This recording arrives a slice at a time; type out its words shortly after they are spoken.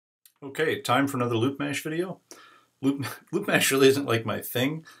Okay, time for another Loopmash video. Loopmash really isn't like my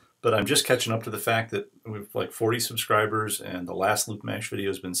thing, but I'm just catching up to the fact that we've like 40 subscribers and the last Loopmash video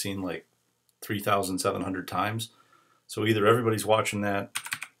has been seen like 3,700 times. So either everybody's watching that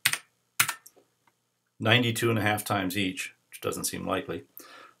 92.5 times each, which doesn't seem likely,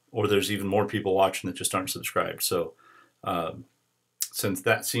 or there's even more people watching that just aren't subscribed. So since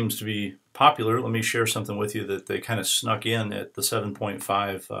that seems to be popular, let me share something with you that they kind of snuck in at the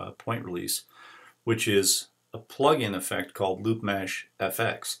 7.5 point release, which is a plug-in effect called Loopmash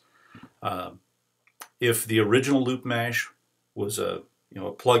FX. If the original Loopmash was a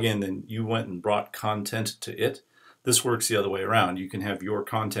plug-in and you went and brought content to it, this works the other way around. You can have your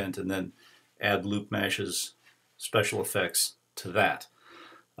content and then add Loopmash's special effects to that.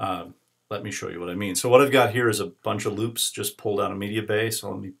 Let me show you what I mean. So what I've got here is a bunch of loops just pulled out of media bay.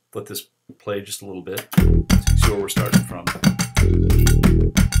 So let me let this play just a little bit so you can see where we're starting from.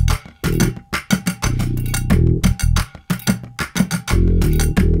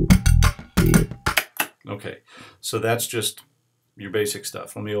 Okay, so that's just your basic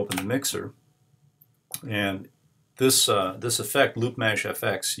stuff. Let me open the mixer, and this effect, Loopmash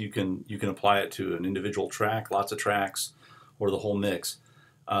FX, you can apply it to an individual track, lots of tracks, or the whole mix.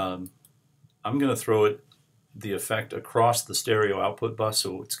 I'm going to throw the effect across the stereo output bus,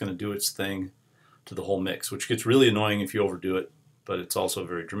 so it's going to do its thing to the whole mix, which gets really annoying if you overdo it, but it's also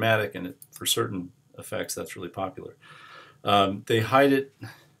very dramatic, and for certain effects that's really popular. They hide it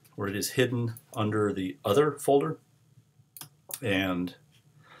where it is hidden under the other folder, and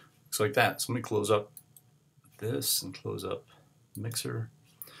looks like that. So let me close up this and close up the mixer,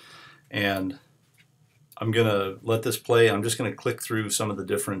 and I'm going to let this play. I'm just going to click through some of the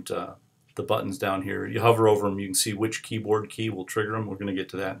different the buttons down here. You hover over them, you can see which keyboard key will trigger them. We're going to get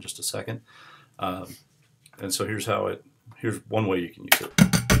to that in just a second. And so here's one way you can use it.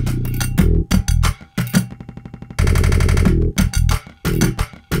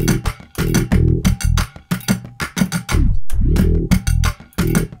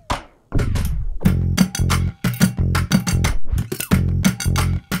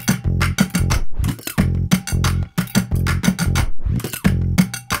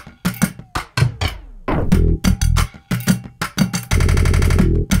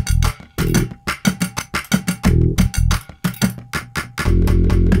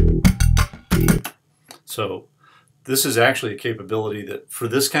 So this is actually a capability that for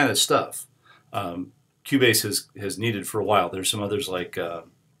this kind of stuff, Cubase has needed for a while. There's some others like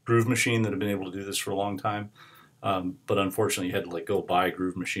Groove Machine that have been able to do this for a long time, but unfortunately you had to like go buy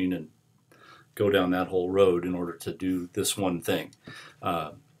Groove Machine and go down that whole road in order to do this one thing.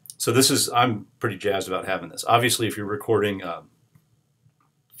 So I'm pretty jazzed about having this. Obviously, if you're recording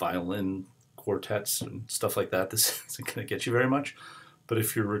violin quartets and stuff like that, this isn't going to get you very much. But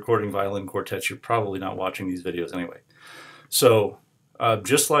if you're recording violin quartets, you're probably not watching these videos anyway. So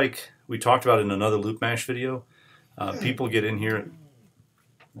just like we talked about in another Loopmash video, people get in here,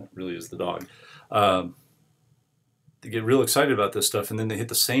 that really is the dog, they get real excited about this stuff, and then they hit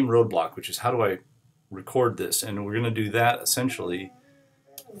the same roadblock, which is how do I record this? And we're going to do that essentially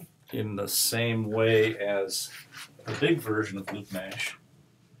in the same way as the big version of Loopmash.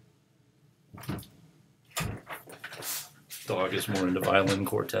 Dog is more into violin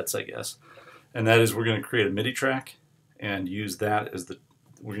quartets, I guess. And that is, we're going to create a MIDI track and use that as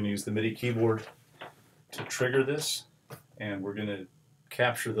we're going to use the MIDI keyboard to trigger this, and we're going to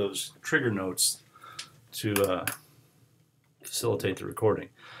capture those trigger notes to facilitate the recording.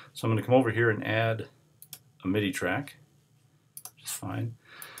 So I'm going to come over here and add a MIDI track, which is fine.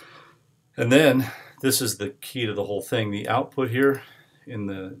 And then this is the key to the whole thing. The output here in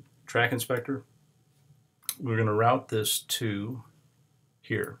the track inspector, we're going to route this to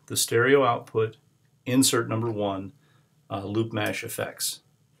here, the stereo output, insert number 1, Loopmash FX.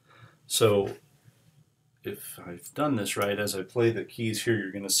 So if I've done this right, as I play the keys here,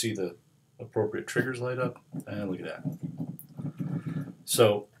 you're going to see the appropriate triggers light up, and look at that.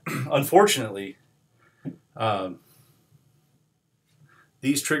 So unfortunately,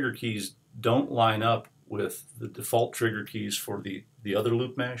 these trigger keys don't line up with the default trigger keys for the other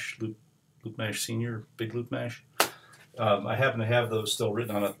Loopmash Senior, Big Loopmash. I happen to have those still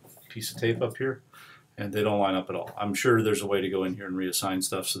written on a piece of tape up here, and they don't line up at all. I'm sure there's a way to go in here and reassign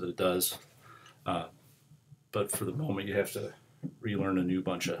stuff so that it does, but for the moment you have to relearn a new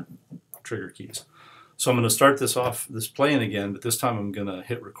bunch of trigger keys. So I'm going to start this playing again, but this time I'm going to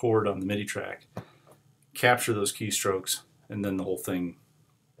hit record on the MIDI track, capture those keystrokes, and then the whole thing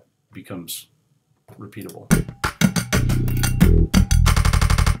becomes repeatable.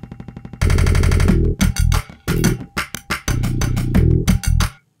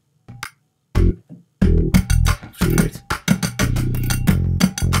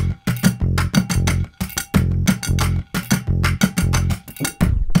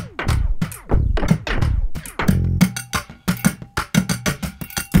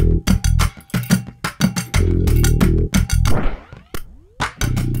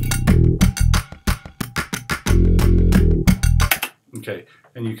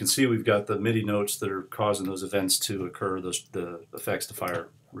 And you can see we've got the MIDI notes that are causing those events to occur, the effects to fire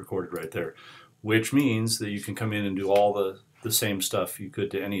recorded right there, which means that you can come in and do all the same stuff you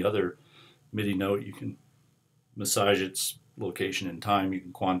could to any other MIDI note. You can massage its location and time, you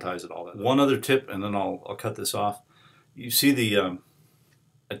can quantize it, all that. One other tip, and then I'll cut this off. You see the,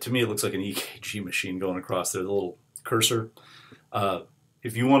 to me it looks like an EKG machine going across there, the little cursor.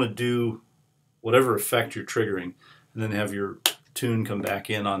 If you want to do whatever effect you're triggering, and then have your tune come back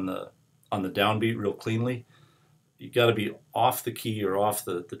in on the downbeat real cleanly, you got to be off the key or off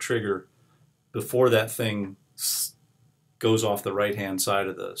the trigger before that thing goes off the right hand side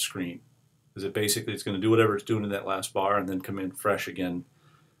of the screen, because it's going to do whatever it's doing in that last bar and then come in fresh again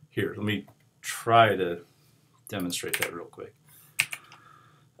here. Let me try to demonstrate that real quick.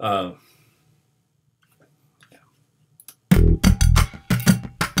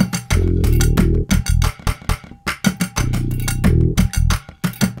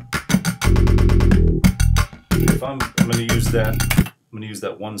 If I'm going to use that, I'm going to use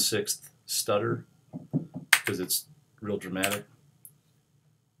that 1/6 stutter because it's real dramatic.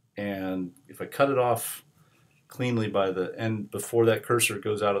 And if I cut it off cleanly by the end, before that cursor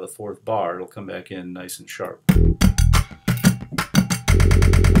goes out of the 4th bar, it'll come back in nice and sharp.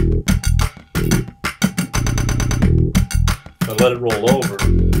 If I let it roll over,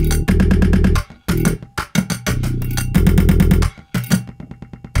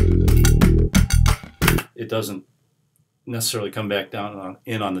 it doesn't necessarily come back down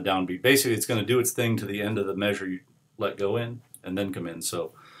in on the downbeat. Basically, it's going to do its thing to the end of the measure you let go in and then come in.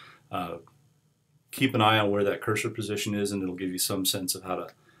 So keep an eye on where that cursor position is, and it'll give you some sense of how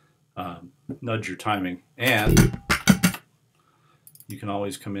to nudge your timing. And you can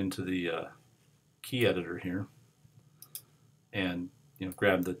always come into the key editor here and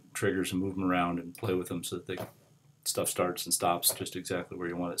grab the triggers and move them around and play with them so that the stuff starts and stops just exactly where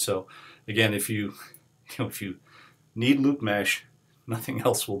you want it. So again, if you need Loopmash, nothing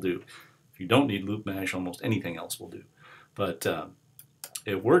else will do. If you don't need Loopmash, almost anything else will do. But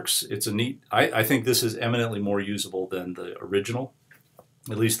it works. It's a neat. I think this is eminently more usable than the original.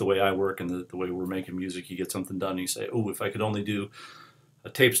 At least the way I work and the way we're making music, you get something done and you say, oh, if I could only do a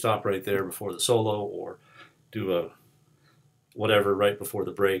tape stop right there before the solo, or do a whatever right before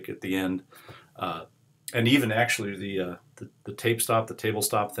the break at the end. And even actually the tape stop, the table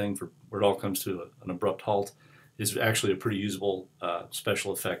stop thing for where it all comes to an abrupt halt is actually a pretty usable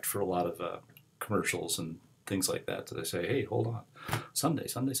special effect for a lot of commercials and things like that. So they say, hey, hold on, Sunday,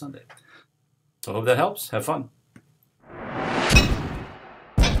 Sunday, Sunday. So I hope that helps. Have fun.